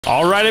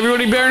Alright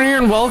everybody, Baron here,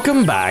 and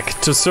welcome back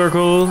to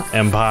Circle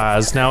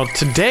Empires. Now,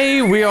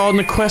 today we are on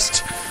the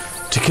quest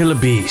to kill a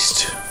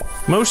beast.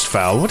 Most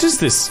foul. What is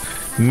this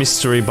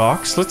mystery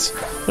box?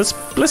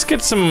 Let's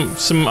get some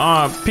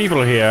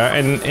people here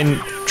and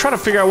try to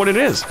figure out what it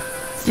is.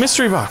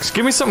 Mystery box.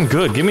 Give me something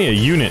good. Give me a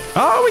unit.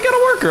 Oh, we got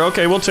a worker.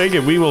 Okay, we'll take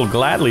it. We will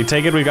gladly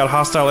take it. We got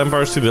hostile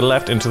empires to the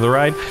left and to the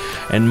right,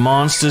 and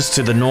monsters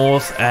to the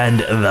north and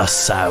the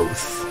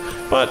south.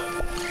 But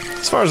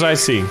as far as I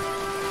see,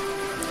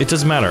 it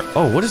doesn't matter.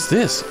 Oh, what is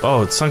this?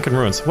 Oh, it's sunken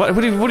ruins. What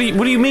do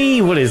you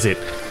mean? What is it?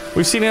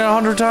 We've seen it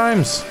 100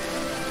 times.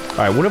 All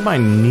right, what am I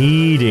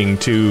needing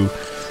to?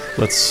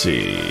 Let's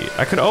see.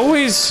 I could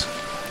always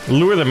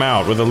lure them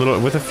out with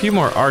a few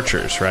more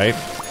archers, right?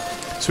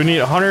 So we need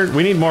 100.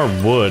 We need more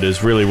wood.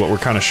 Is really what we're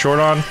kind of short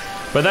on.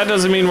 But that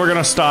doesn't mean we're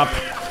gonna stop.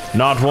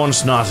 Not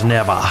once, not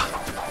never.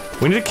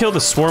 We need to kill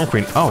the swarm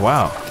queen. Oh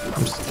wow.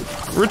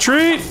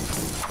 Retreat!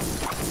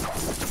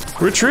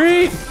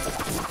 Retreat!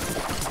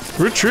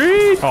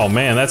 Retreat! Oh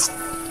man, that's...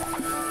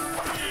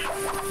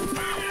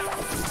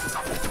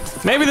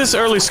 Maybe this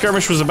early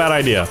skirmish was a bad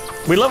idea.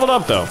 We leveled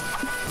up though.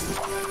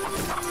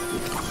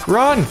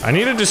 Run! I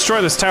need to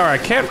destroy this tower. I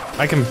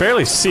can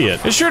barely see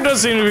it. It sure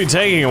does seem to be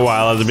taking a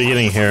while at the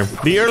beginning here.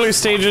 The early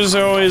stages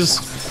are always...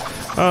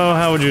 Oh,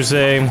 how would you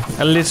say?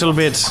 A little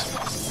bit...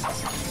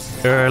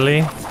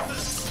 early.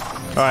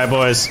 Alright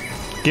boys.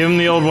 Give them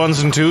the old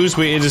ones and twos.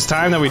 It is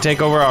time that we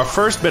take over our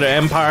first bit of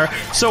empire.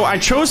 So I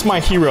chose my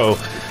hero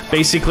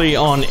basically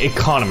on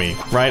economy,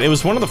 right? It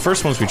was one of the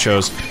first ones we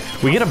chose.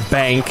 We get a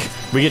bank,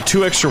 we get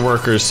 2 extra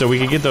workers, so we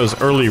can get those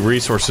early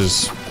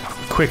resources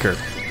quicker.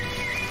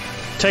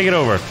 Take it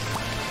over.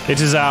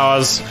 It is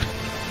ours.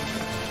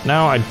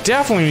 Now I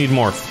definitely need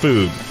more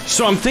food.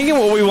 So I'm thinking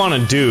what we want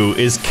to do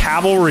is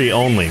cavalry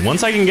only.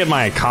 Once I can get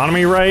my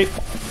economy right,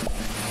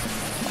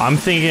 I'm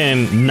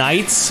thinking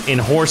knights and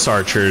horse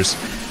archers,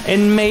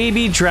 and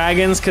maybe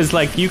dragons, because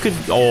like you could...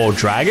 Oh,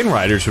 dragon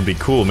riders would be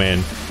cool,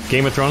 man.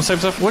 Game of Thrones type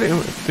stuff? What?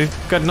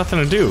 They've got nothing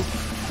to do.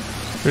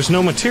 There's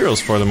no materials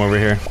for them over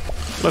here.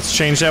 Let's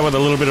change that with a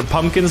little bit of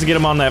pumpkins to get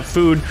them on that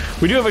food.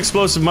 We do have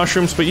explosive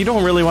mushrooms, but you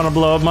don't really want to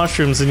blow up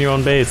mushrooms in your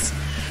own base.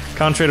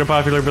 Contrary to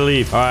popular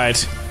belief. Alright.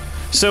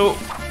 So,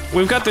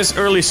 we've got this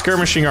early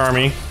skirmishing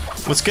army.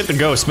 Let's get the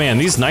ghosts. Man,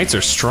 these knights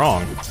are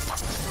strong.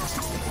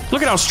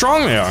 Look at how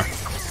strong they are.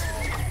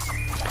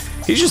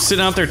 He's just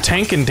sitting out there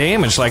tanking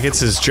damage like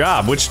it's his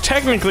job, which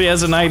technically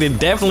as a knight it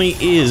definitely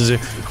is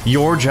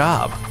your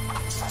job.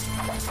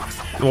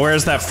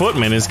 Whereas that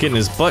footman is getting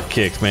his butt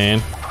kicked,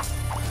 man.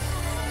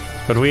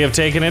 But we have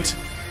taken it.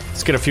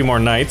 Let's get a few more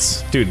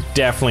knights. Dude,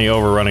 definitely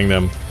overrunning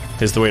them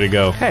is the way to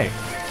go. Hey.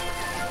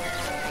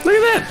 Look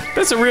at that!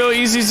 That's a real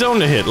easy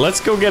zone to hit. Let's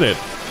go get it.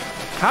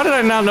 How did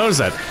I not notice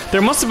that?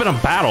 There must have been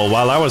a battle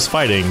while I was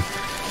fighting.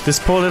 This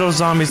poor little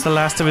zombie's the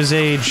last of his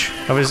age.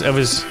 Of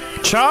his...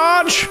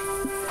 Charge!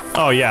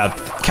 Oh yeah,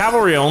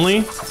 cavalry only.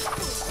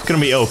 It's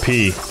gonna be OP.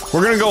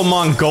 We're gonna go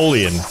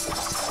Mongolian.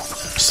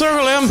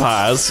 Circle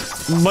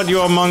Empires, but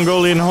you're a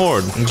Mongolian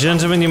horde.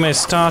 Gentlemen, you may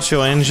start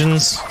your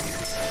engines.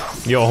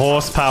 Your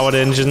horse-powered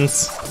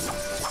engines.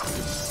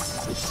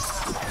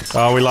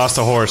 Oh, we lost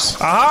a horse.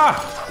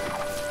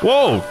 Aha!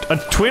 Whoa, a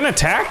twin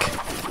attack?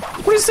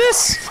 What is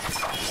this?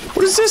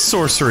 What is this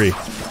sorcery?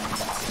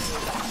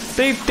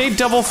 They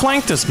double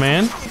flanked us,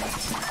 man.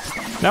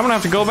 Now I'm gonna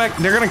have to go back.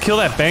 They're gonna kill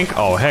that bank?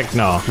 Oh, heck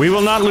no. We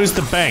will not lose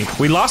the bank.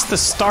 We lost the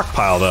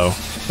stockpile, though.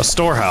 A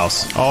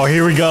storehouse. Oh,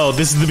 here we go.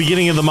 This is the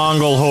beginning of the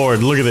Mongol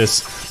horde. Look at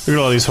this. Look at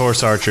all these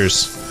horse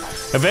archers.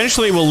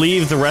 Eventually, we'll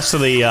leave the rest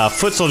of the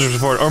foot soldiers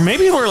before it. Or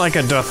maybe we're like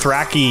a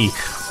Dothraki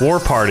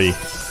war party.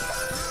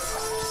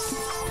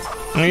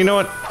 Well, you know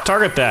what?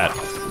 Target that.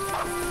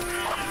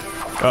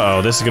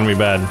 Uh-oh, this is gonna be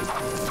bad.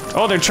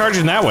 Oh, they're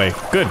charging that way.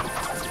 Good.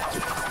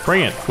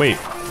 Bring it. Wait.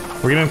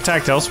 We're getting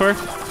attacked elsewhere?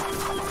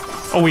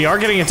 Oh, we are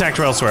getting attacked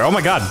elsewhere. Oh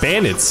my god,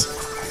 bandits.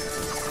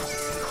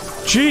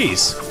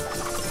 Jeez.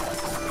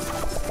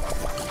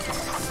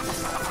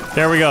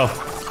 There we go.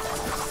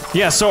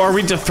 Yeah, so are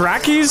we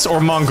Dothrakis or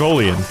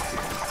Mongolian?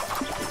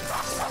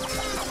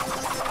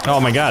 Oh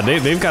my god,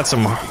 they've got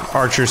some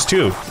archers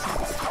too.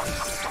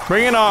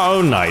 Bring in our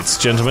own knights,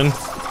 gentlemen.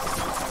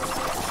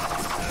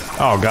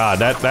 Oh god,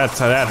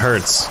 that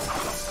hurts.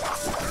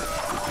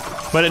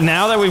 But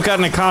now that we've got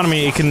an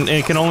economy, it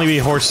can only be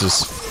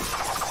horses.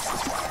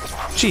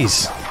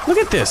 Jeez, look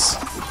at this.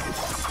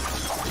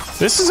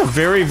 This is a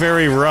very,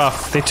 very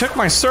rough... They took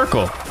my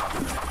circle.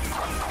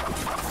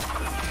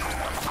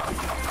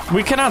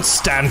 We cannot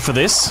stand for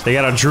this. They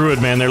got a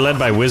druid, man. They're led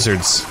by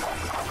wizards.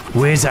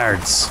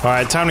 Wizards.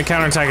 Alright, time to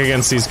counterattack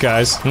against these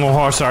guys. More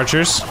horse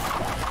archers.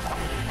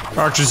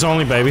 Archers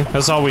only, baby.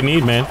 That's all we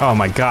need, man. Oh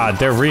my god,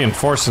 their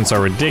reinforcements are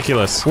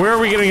ridiculous. Where are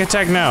we getting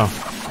attacked now?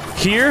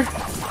 Here?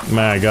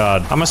 My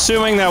god. I'm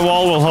assuming that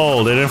wall will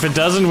hold, and if it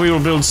doesn't, we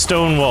will build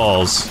stone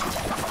walls.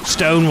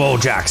 Stonewall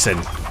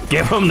Jackson.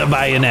 Give him the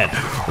bayonet.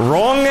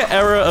 Wrong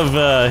era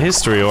of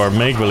history, or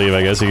make-believe,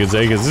 I guess you could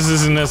say, because this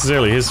isn't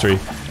necessarily history.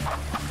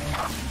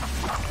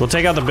 We'll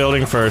take out the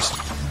building first,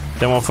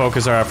 then we'll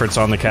focus our efforts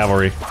on the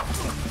cavalry.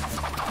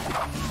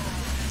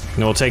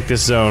 And we'll take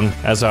this zone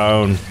as our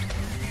own.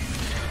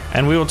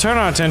 And we will turn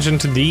our attention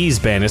to these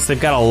bandits. They've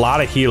got a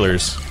lot of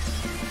healers.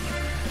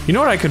 You know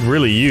what I could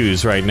really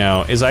use right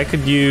now is I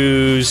could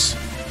use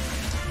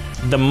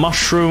the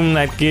mushroom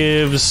that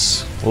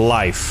gives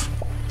life.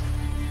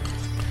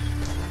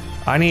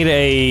 I need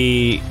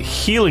a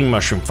healing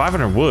mushroom.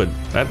 500 wood.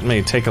 That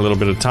may take a little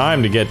bit of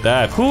time to get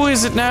that. Who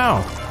is it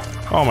now?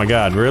 Oh my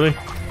god, really?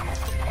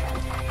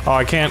 Oh,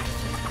 I can't.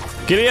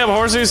 Giddy up,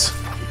 horses!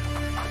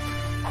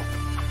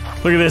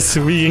 Look at this,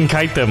 we can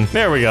kite them.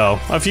 There we go.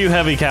 A few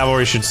heavy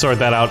cavalry should sort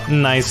that out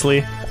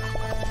nicely.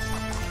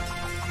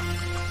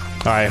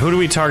 Alright, who do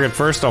we target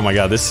first? Oh my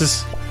god, this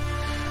is...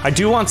 I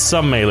do want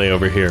some melee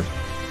over here.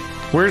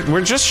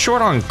 We're just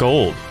short on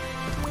gold.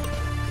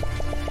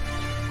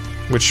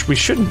 Which we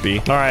shouldn't be.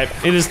 Alright,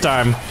 it is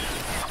time.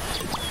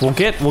 We'll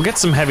get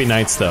some heavy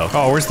knights though.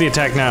 Oh, where's the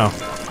attack now?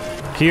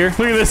 Here?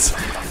 Look at this.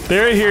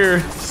 They're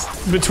here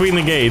between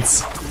the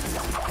gates.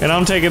 And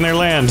I'm taking their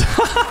land.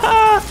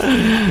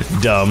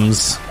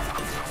 Dumbs.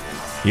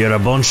 You're a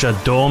bunch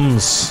of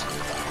dumbs.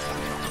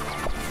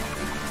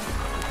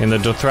 And the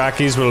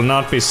Dothrakis will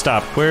not be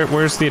stopped.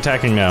 Where's the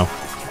attacking now?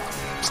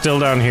 Still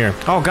down here.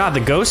 Oh god, the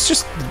ghost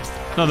just...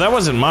 No, that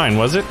wasn't mine,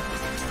 was it?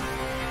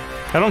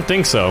 I don't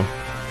think so.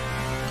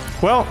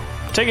 Well,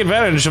 take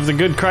advantage of the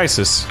good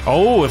crisis.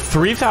 Oh,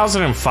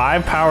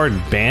 3005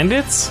 powered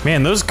bandits?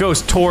 Man, those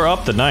ghosts tore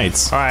up the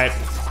knights. Alright.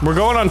 We're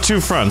going on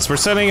two fronts. We're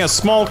sending a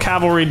small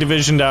cavalry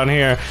division down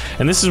here,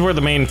 and this is where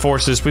the main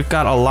force is. We've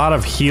got a lot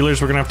of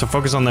healers. We're gonna have to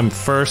focus on them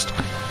first.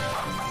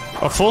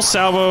 A full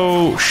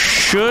salvo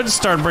should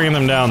start bringing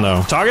them down,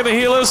 though. Target the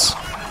healers.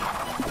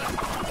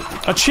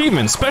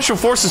 Achievement, Special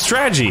Forces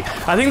Strategy.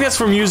 I think that's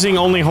from using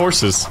only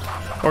horses.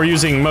 Or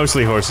using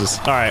mostly horses.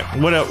 Alright,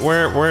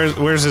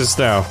 where's this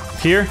now?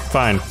 Here?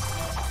 Fine.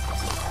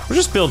 We'll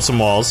just build some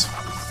walls.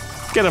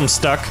 Get them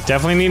stuck.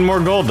 Definitely need more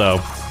gold, though.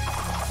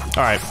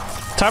 Alright.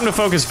 Time to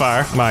focus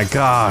fire. My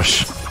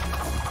gosh.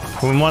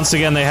 When once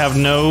again they have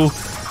no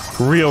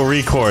real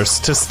recourse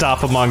to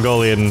stop a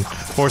Mongolian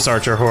horse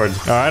archer horde.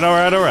 Alright,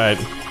 alright, alright.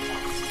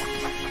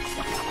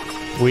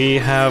 We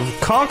have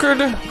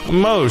conquered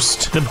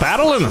most. The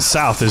battle in the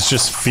south is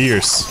just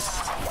fierce.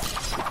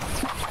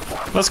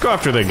 Let's go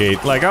after the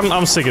gate. Like,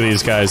 I'm sick of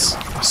these guys.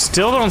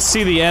 Still don't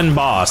see the end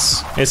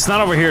boss. It's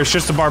not over here, it's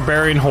just a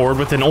barbarian horde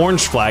with an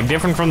orange flag,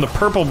 different from the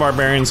purple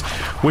barbarians,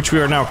 which we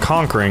are now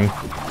conquering.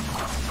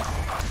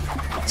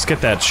 Let's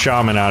get that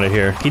shaman out of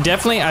here. He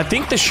definitely, I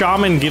think the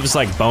shaman gives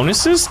like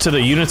bonuses to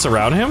the units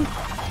around him.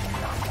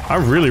 I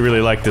really,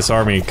 really like this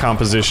army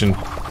composition.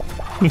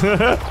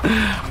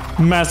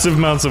 Massive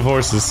amounts of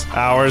horses.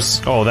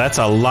 Ours. Oh, that's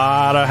a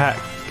lot of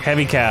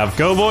heavy cav.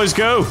 Go boys,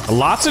 go.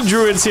 Lots of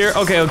druids here.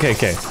 Okay, okay,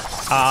 okay.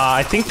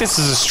 I think this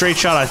is a straight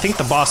shot. I think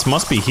the boss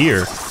must be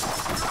here.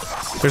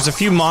 There's a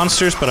few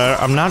monsters, but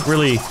I'm not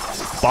really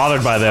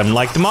bothered by them.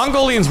 Like, the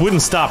Mongolians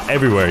wouldn't stop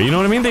everywhere, you know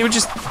what I mean? They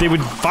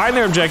would find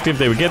their objective,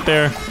 they would get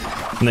there,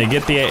 and they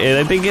get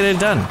it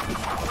done.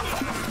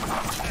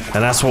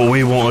 And that's what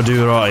we want to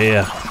do right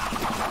here.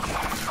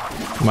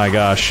 My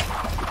gosh.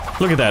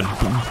 Look at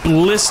that,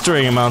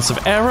 blistering amounts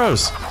of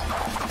arrows.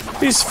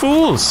 These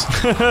fools.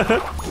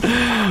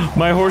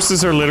 My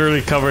horses are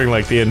literally covering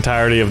like the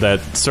entirety of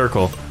that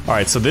circle.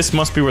 Alright, so this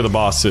must be where the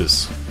boss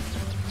is.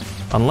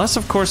 Unless,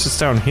 of course, it's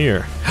down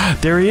here.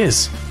 There he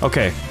is.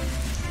 Okay.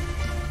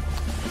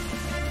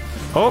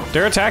 Oh,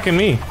 they're attacking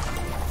me.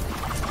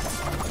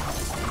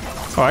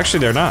 Oh,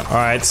 actually, they're not.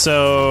 Alright,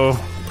 so...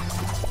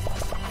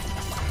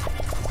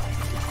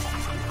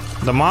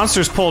 the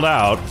monster's pulled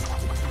out.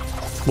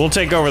 We'll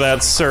take over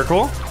that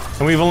circle.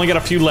 And we've only got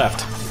a few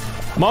left.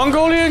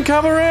 Mongolian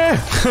cavalry!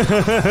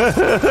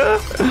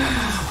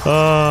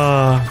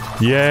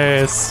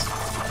 Yes.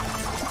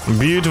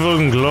 Beautiful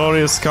and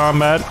glorious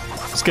combat.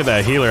 Let's get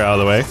that healer out of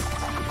the way.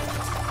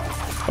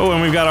 Oh,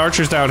 and we've got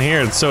archers down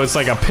here, so it's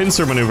like a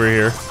pincer maneuver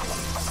here.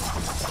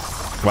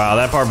 Wow,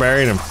 that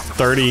barbarian of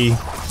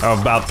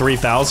about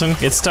 3,000.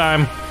 It's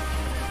time.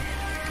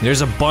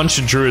 There's a bunch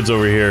of druids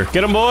over here.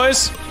 Get them,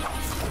 boys!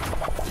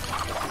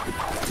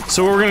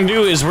 So what we're gonna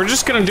do is we're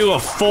just gonna do a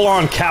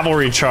full-on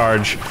cavalry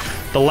charge.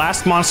 The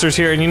last monster's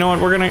here, and you know what,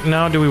 we're gonna...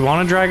 No, do we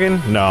want a dragon?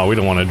 No, we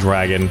don't want a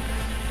dragon.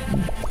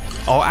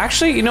 Oh,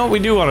 actually, you know what, we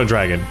do want a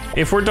dragon.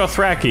 If we're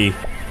Dothraki,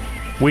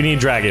 we need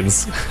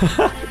dragons.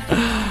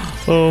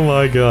 Oh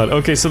my god.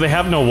 Okay, so they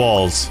have no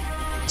walls.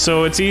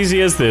 So it's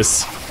easy as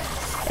this.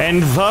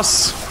 And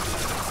thus...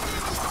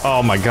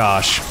 oh my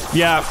gosh.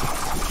 Yeah,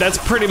 that's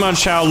pretty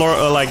much how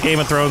like Game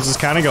of Thrones is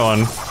kind of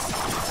going.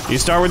 You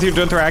start with your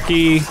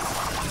Dothraki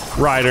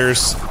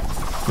riders,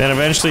 then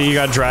eventually you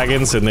got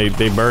dragons and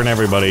they burn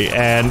everybody.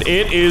 And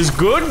it is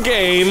good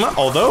game,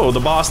 although the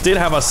boss did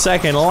have a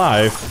second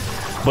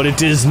life, but it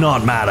does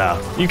not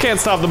matter. You can't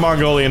stop the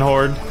Mongolian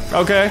horde,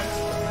 okay?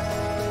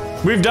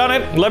 We've done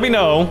it, let me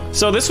know.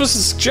 So this was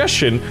a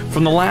suggestion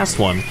from the last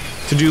one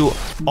to do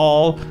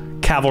all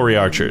cavalry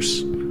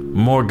archers.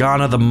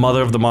 Morgana, the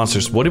mother of the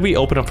monsters. What did we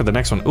open up for the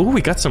next one? Ooh,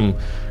 we got some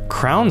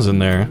crowns in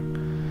there.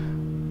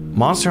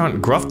 Monster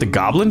Hunt Gruff the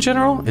Goblin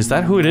General? Is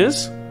that who it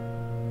is?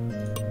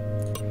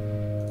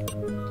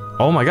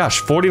 Oh my gosh,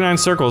 49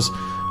 circles.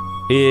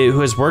 Who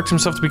has worked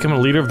himself to become a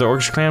leader of the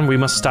Orcish clan. We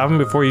must stop him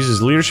before he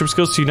uses leadership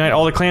skills to unite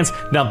all the clans.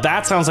 Now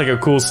that sounds like a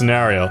cool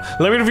scenario.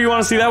 Let me know if you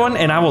want to see that one,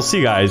 and I will see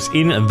you guys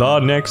in the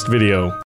next video.